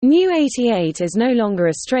New88 is no longer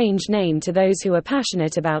a strange name to those who are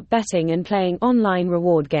passionate about betting and playing online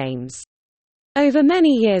reward games. Over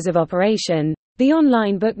many years of operation, the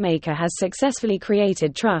online bookmaker has successfully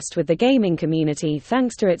created trust with the gaming community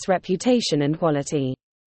thanks to its reputation and quality.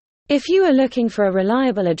 If you are looking for a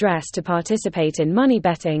reliable address to participate in money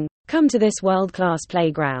betting, come to this world-class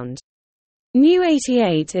playground.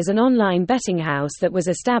 New88 is an online betting house that was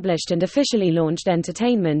established and officially launched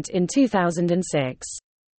entertainment in 2006.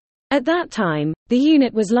 At that time, the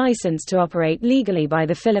unit was licensed to operate legally by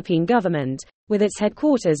the Philippine government, with its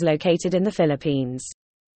headquarters located in the Philippines.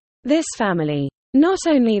 This family. Not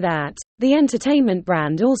only that, the entertainment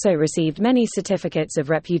brand also received many certificates of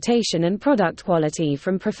reputation and product quality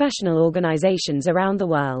from professional organizations around the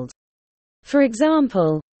world. For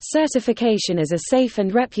example, certification as a safe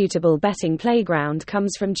and reputable betting playground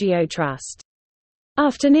comes from GeoTrust.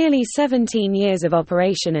 After nearly 17 years of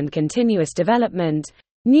operation and continuous development,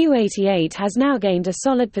 New88 has now gained a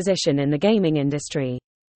solid position in the gaming industry.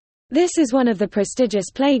 This is one of the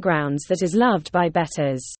prestigious playgrounds that is loved by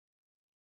bettors.